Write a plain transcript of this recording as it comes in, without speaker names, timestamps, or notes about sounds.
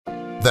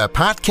The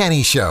Pat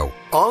Kenny Show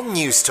on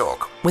News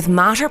Talk. With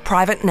Mater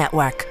Private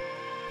Network.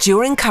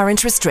 During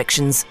current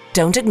restrictions,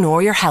 don't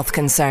ignore your health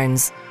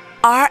concerns.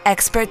 Our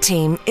expert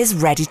team is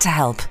ready to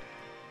help.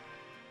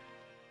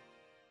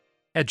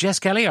 Jess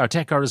Kelly, our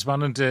tech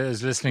correspondent,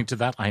 is listening to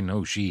that. I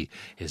know she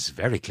is a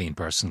very clean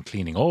person,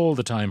 cleaning all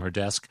the time her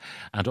desk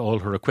and all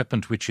her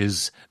equipment, which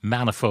is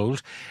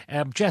manifold.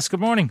 Jess,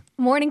 good morning.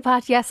 Morning,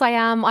 Pat. Yes, I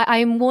am.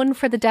 I'm one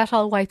for the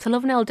Dettol wipes. I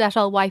love an old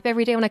Dettol wipe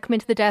every day when I come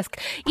into the desk.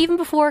 Even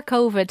before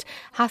COVID,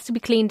 has to be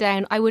cleaned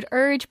down. I would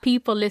urge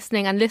people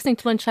listening to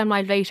Lunchtime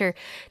Live later,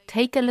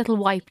 take a little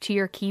wipe to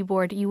your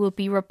keyboard. You will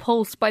be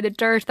repulsed by the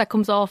dirt that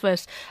comes off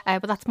it.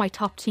 But that's my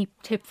top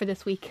tip for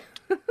this week.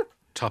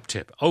 Top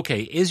tip.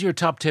 OK, is your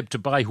top tip to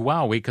buy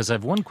Huawei? Because I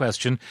have one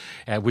question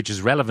which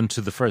is relevant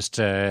to the first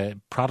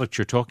product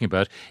you're talking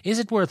about. Is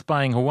it worth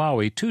buying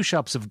Huawei? Two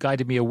shops have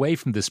guided me away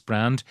from this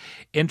brand.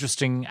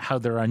 Interesting how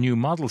there are new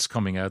models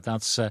coming out.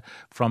 That's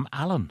from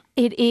Alan.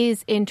 It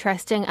is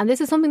interesting, and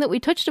this is something that we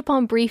touched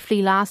upon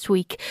briefly last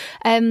week.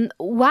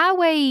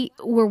 Huawei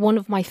were one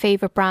of my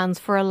favourite brands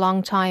for a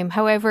long time.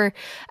 However,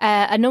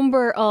 a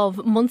number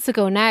of months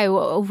ago now,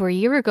 over a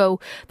year ago,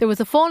 there was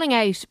a falling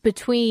out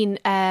between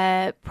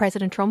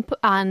President Trump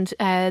and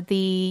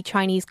the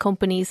Chinese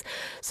companies.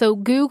 So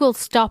Google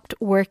stopped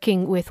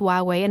working with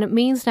Huawei, and it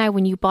means now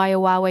when you buy a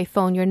Huawei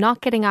phone, you're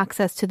not getting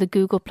access to the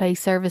Google Play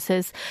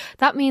services.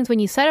 That means when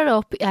you set it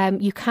up,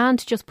 you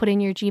can't just put in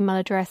your Gmail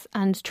address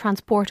and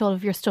transport all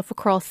of your stuff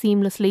across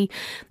seamlessly.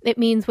 It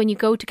means when you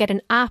go to get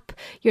an app,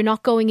 you're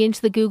not going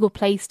into the Google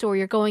Play Store,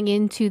 you're going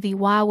into the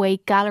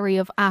Huawei gallery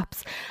of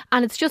apps.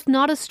 And it's just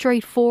not as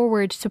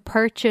straightforward to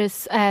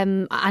purchase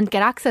and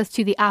get access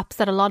to the apps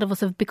that a lot of us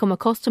have become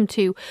accustomed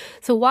to.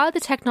 So while the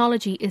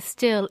technology is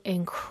still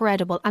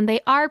incredible, and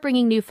they are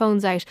bringing new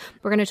phones out,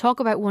 we're going to talk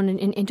about one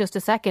in just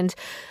a second.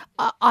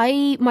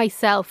 I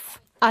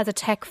myself, as a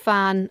tech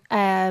fan,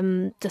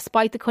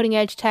 despite the cutting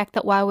edge tech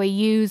that Huawei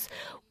use,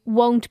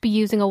 won't be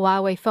using a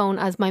Huawei phone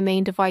as my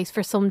main device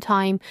for some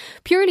time,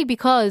 purely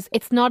because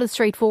it's not as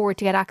straightforward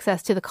to get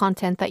access to the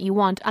content that you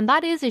want. And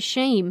that is a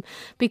shame,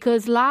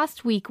 because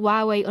last week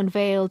Huawei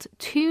unveiled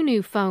two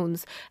new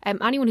phones.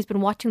 Anyone who's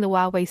been watching the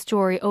Huawei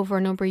story over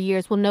a number of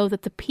years will know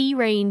that the P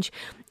range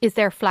is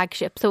their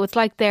flagship. So it's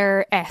like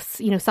their S.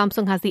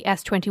 Samsung has the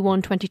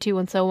S21, 22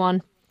 and so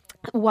on.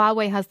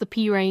 Huawei has the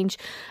P range,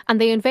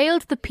 and they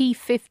unveiled the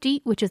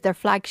P50, which is their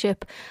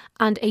flagship,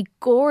 and a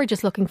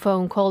gorgeous looking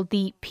phone called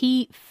the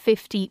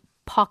P50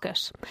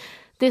 Pocket.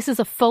 This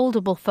is a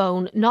foldable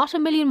phone, not a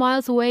million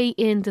miles away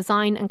in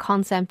design and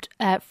concept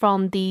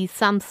from the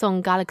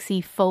Samsung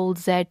Galaxy Fold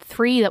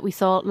Z3 that we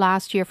saw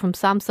last year from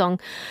Samsung.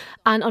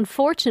 And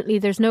unfortunately,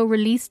 there's no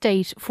release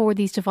date for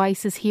these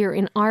devices here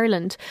in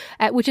Ireland,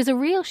 which is a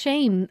real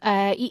shame.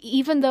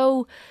 Even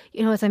though,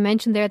 as I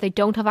mentioned there, they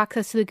don't have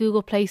access to the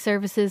Google Play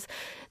services,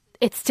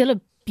 it's still a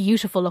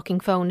beautiful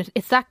looking phone.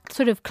 It's that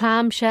sort of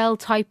clamshell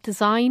type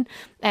design.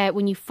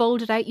 When you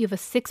fold it out, you have a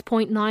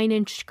 6.9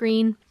 inch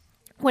screen.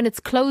 When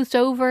it's closed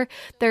over,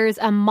 there's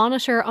a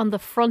monitor on the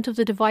front of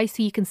the device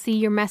so you can see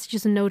your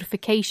messages and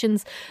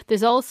notifications.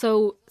 There's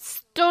also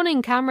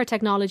stunning camera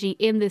technology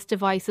in this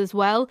device as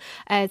well.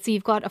 So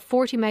you've got a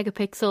 40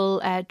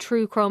 megapixel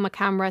true chroma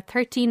camera,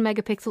 13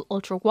 megapixel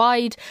ultra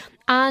wide,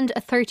 and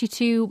a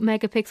 32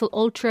 megapixel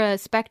ultra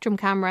spectrum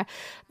camera.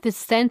 There's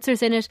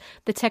sensors in it.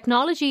 The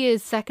technology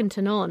is second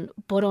to none,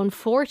 but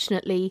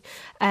unfortunately,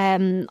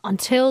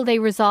 until they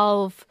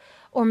resolve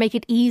or make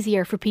it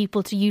easier for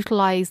people to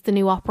utilise the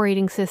new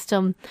operating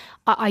system,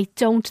 I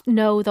don't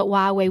know that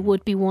Huawei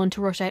would be one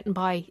to rush out and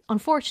buy,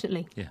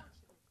 unfortunately.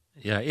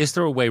 Yeah. Is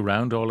there a way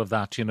around all of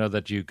that,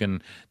 that you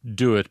can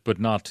do it, but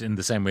not in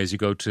the same way as you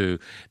go to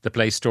the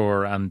Play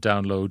Store and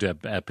download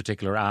a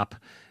particular app?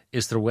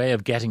 Is there a way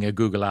of getting a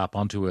Google app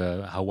onto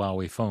a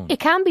Huawei phone? It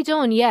can be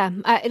done, yeah.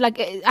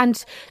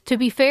 And to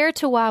be fair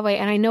to Huawei,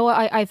 and I know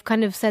I've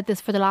kind of said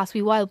this for the last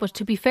wee while, but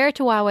to be fair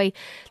to Huawei,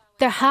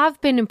 there have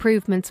been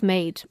improvements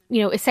made.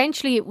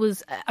 Essentially it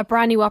was a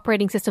brand new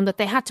operating system that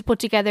they had to put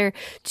together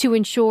to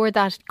ensure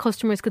that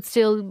customers could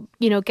still,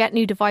 get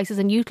new devices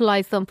and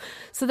utilise them.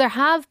 So there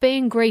have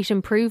been great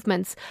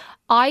improvements.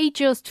 I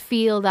just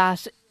feel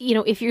that,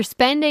 if you're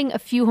spending a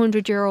few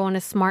 €100 on a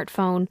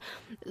smartphone,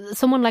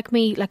 someone like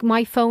me,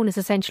 my phone is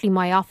essentially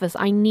my office.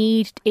 I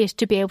need it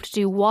to be able to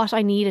do what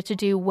I need it to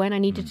do when I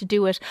need it to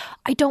do it.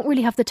 I don't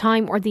really have the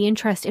time or the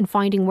interest in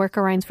finding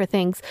workarounds for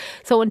things.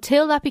 So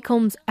until that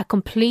becomes a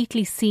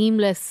completely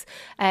seamless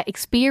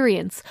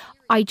experience,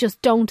 I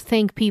just don't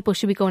think people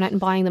should be going out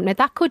and buying them. Now,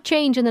 that could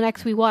change in the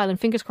next wee while, and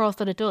fingers crossed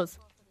that it does.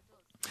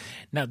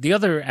 Now, the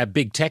other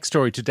big tech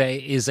story today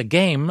is a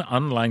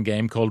online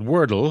game called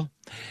Wordle,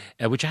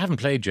 which I haven't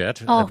played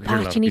yet. Oh,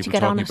 Pat, you need to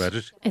get on it.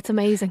 It's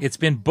amazing. It's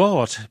been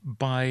bought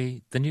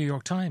by the New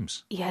York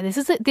Times. Yeah,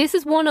 this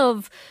is one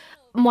of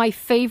my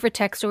favourite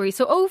tech story.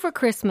 So over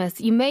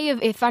Christmas, you may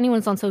have, if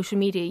anyone's on social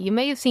media, you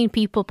may have seen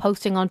people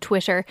posting on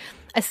Twitter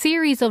a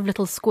series of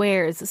little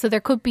squares. So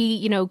there could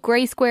be,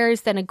 grey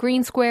squares, then a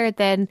green square,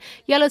 then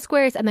yellow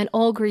squares, and then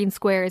all green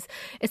squares.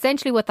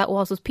 Essentially what that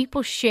was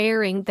people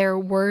sharing their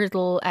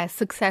Wordle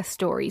success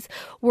stories.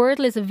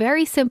 Wordle is a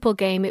very simple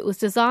game. It was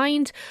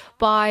designed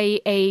by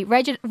a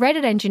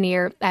Reddit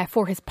engineer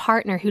for his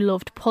partner who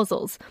loved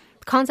puzzles.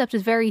 The concept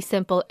is very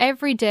simple.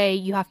 Every day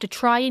you have to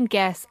try and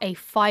guess a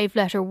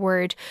 5-letter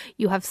word.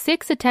 You have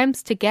 6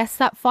 attempts to guess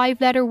that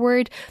 5-letter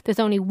word. There's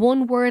only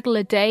one Wordle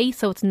a day,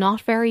 so it's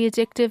not very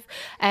addictive.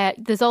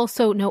 There's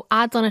also no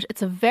ads on it.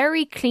 It's a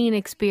very clean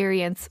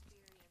experience.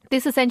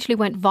 This essentially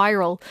went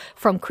viral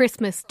from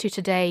Christmas to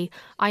today.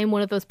 I am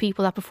one of those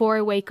people that before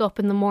I wake up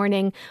in the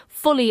morning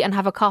fully and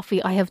have a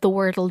coffee, I have the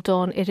Wordle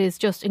done. It is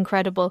just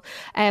incredible.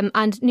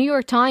 And New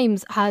York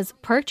Times has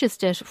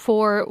purchased it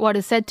for what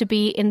is said to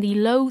be in the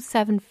low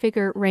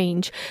 7-figure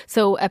range.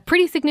 So a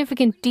pretty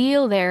significant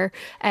deal there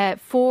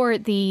for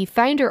the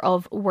founder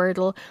of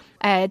Wordle.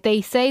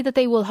 They say that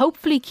they will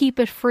hopefully keep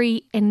it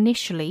free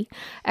initially,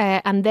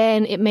 and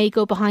then it may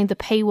go behind the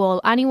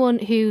paywall. Anyone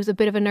who's a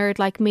bit of a nerd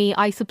like me,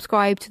 I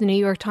subscribe to the New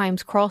York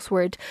Times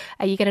crossword.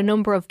 You get a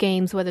number of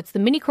games, whether it's the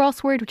mini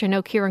crossword, which I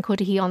know Kieran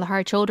Cuddihy on The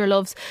Hard Shoulder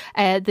loves,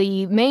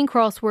 the main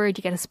crossword,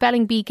 you get a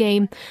spelling bee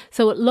game.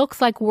 So it looks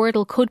like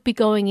Wordle could be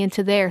going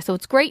into there. So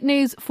it's great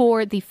news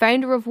for the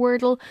founder of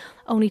Wordle.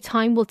 Only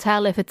time will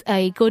tell if it's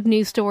a good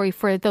news story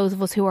for those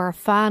of us who are a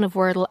fan of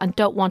Wordle and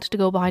don't want it to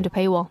go behind a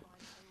paywall.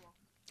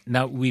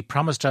 Now, we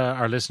promised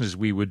our listeners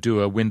we would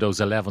do a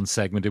Windows 11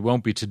 segment. It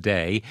won't be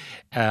today,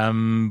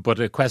 but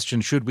a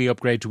question, should we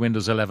upgrade to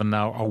Windows 11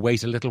 now or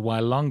wait a little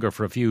while longer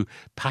for a few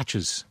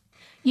patches?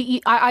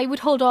 I would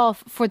hold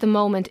off for the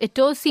moment. It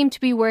does seem to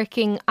be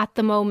working at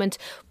the moment,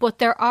 but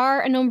there are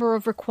a number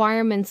of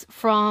requirements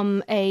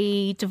from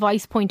a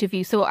device point of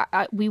view. So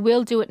we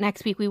will do it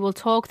next week. We will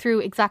talk through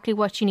exactly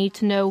what you need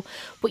to know,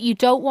 but you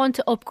don't want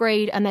to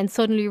upgrade and then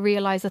suddenly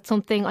realise that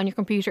something on your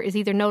computer is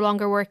either no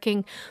longer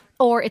working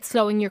or it's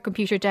slowing your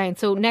computer down.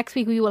 So next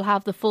week we will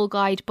have the full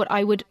guide, but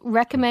I would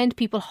recommend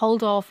people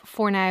hold off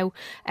for now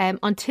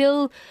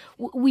until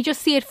we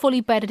just see it fully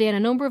bedded in. A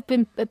number of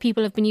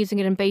people have been using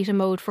it in beta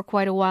mode for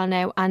quite a while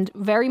now and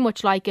very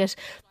much like it.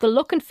 The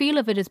look and feel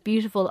of it is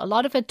beautiful. A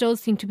lot of it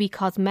does seem to be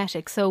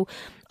cosmetic. So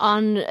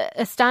on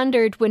a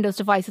standard Windows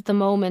device at the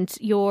moment,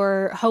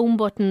 your home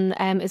button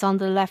is on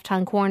the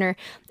left-hand corner.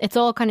 It's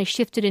all kind of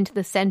shifted into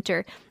the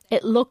centre.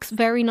 It looks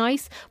very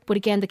nice, but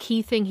again, the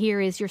key thing here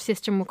is your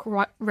system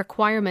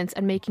requirements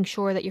and making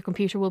sure that your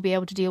computer will be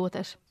able to deal with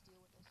it.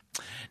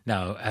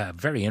 Now, a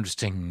very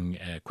interesting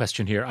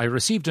question here. I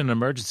received an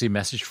emergency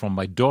message from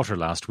my daughter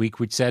last week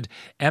which said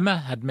Emma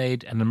had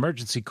made an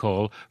emergency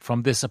call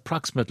from this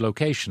approximate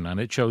location, and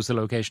it shows the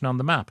location on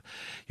the map.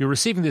 You're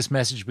receiving this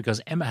message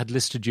because Emma had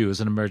listed you as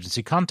an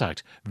emergency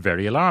contact.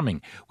 Very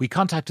alarming. We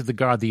contacted the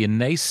Gardaí in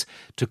Naas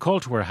to call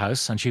to her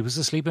house and she was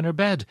asleep in her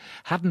bed.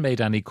 Hadn't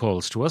made any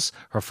calls to us.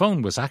 Her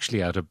phone was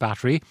actually out of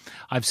battery.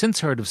 I've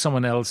since heard of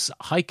someone else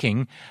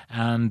hiking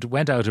and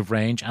went out of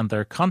range and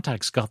their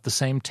contacts got the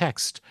same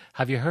text.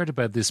 Have you heard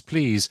about this,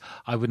 please?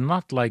 I would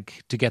not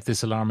like to get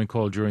this alarming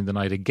call during the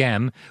night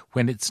again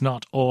when it's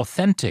not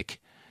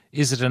authentic.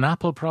 Is it an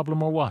Apple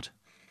problem or what?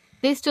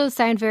 This does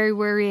sound very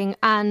worrying,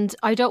 and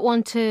I don't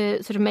want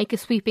to sort of make a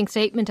sweeping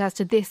statement as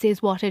to this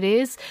is what it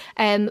is,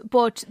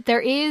 but there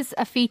is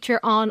a feature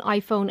on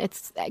iPhone.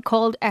 It's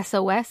called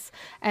SOS,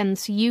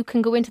 so you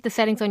can go into the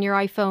settings on your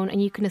iPhone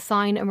and you can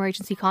assign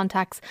emergency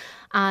contacts,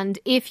 and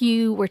if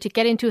you were to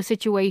get into a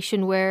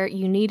situation where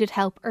you needed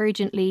help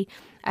urgently,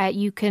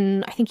 you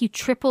can, I think you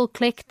triple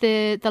click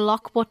the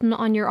lock button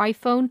on your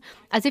iPhone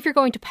as if you're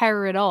going to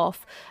power it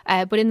off,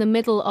 but in the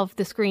middle of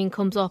the screen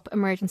comes up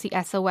emergency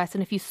SOS,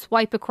 and if you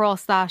swipe across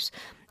that,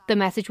 the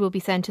message will be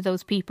sent to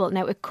those people.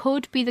 Now, it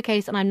could be the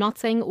case, and I'm not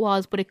saying it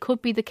was, but it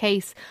could be the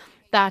case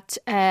that,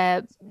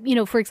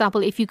 for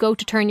example, if you go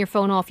to turn your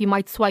phone off, you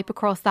might swipe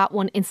across that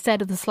one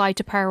instead of the slide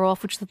to power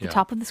off, which is at the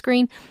top of the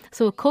screen.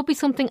 So it could be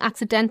something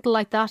accidental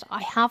like that.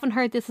 I haven't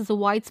heard this is a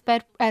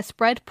widespread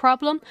spread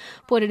problem,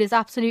 but it is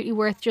absolutely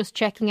worth just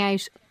checking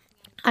out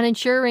and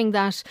ensuring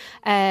that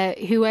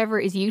whoever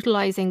is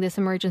utilising this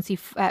emergency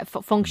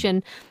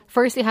function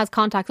firstly has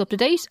contacts up to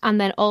date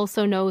and then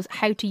also knows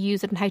how to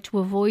use it and how to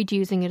avoid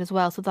using it as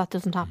well, so that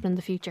doesn't happen in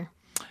the future.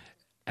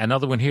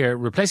 Another one here,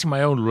 replacing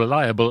my own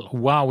reliable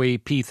Huawei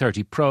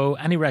P30 Pro.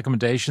 Any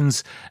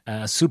recommendations?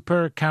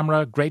 Super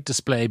camera, great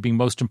display being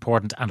most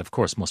important, and of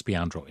course must be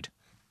Android.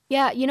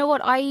 Yeah, you know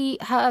what? I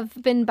have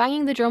been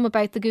banging the drum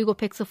about the Google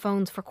Pixel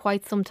phones for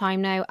quite some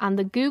time now, and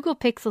the Google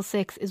Pixel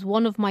 6 is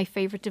one of my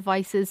favourite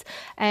devices.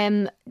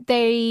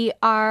 They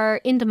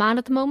are in demand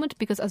at the moment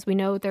because, as we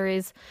know, there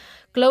is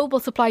global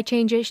supply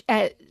chain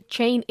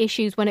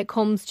issues when it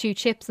comes to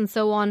chips and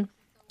so on.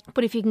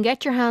 But if you can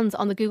get your hands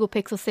on the Google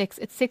Pixel 6,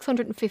 it's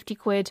 650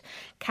 quid.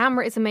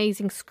 Camera is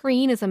amazing.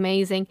 Screen is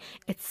amazing.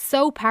 It's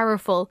so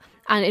powerful.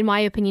 And in my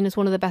opinion, is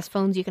one of the best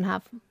phones you can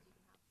have.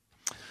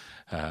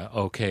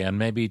 Okay, and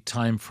maybe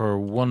time for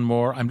one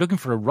more. I'm looking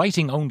for a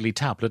writing-only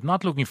tablet,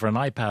 not looking for an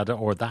iPad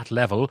or that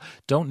level.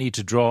 Don't need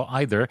to draw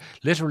either.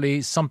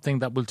 Literally something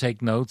that will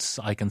take notes.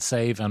 I can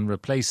save and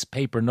replace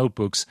paper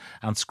notebooks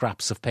and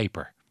scraps of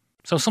paper.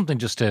 So something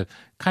just to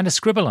kind of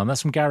scribble on.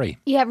 That's from Gary.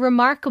 Yeah,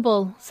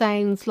 Remarkable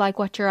sounds like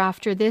what you're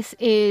after. This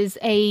is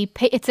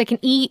it's like an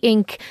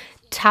e-ink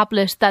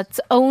tablet that's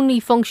only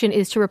function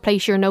is to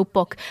replace your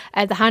notebook.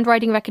 The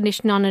handwriting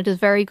recognition on it is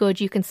very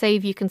good. You can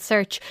save, you can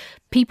search.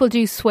 People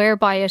do swear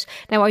by it.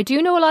 Now, I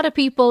do know a lot of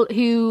people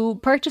who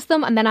purchase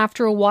them and then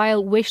after a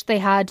while wish they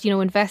had,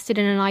 invested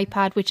in an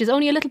iPad, which is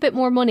only a little bit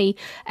more money,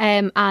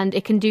 and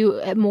it can do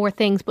more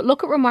things. But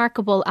look at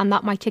Remarkable and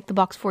that might tick the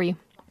box for you.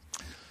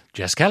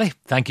 Jess Kelly,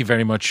 thank you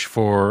very much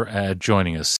for joining us.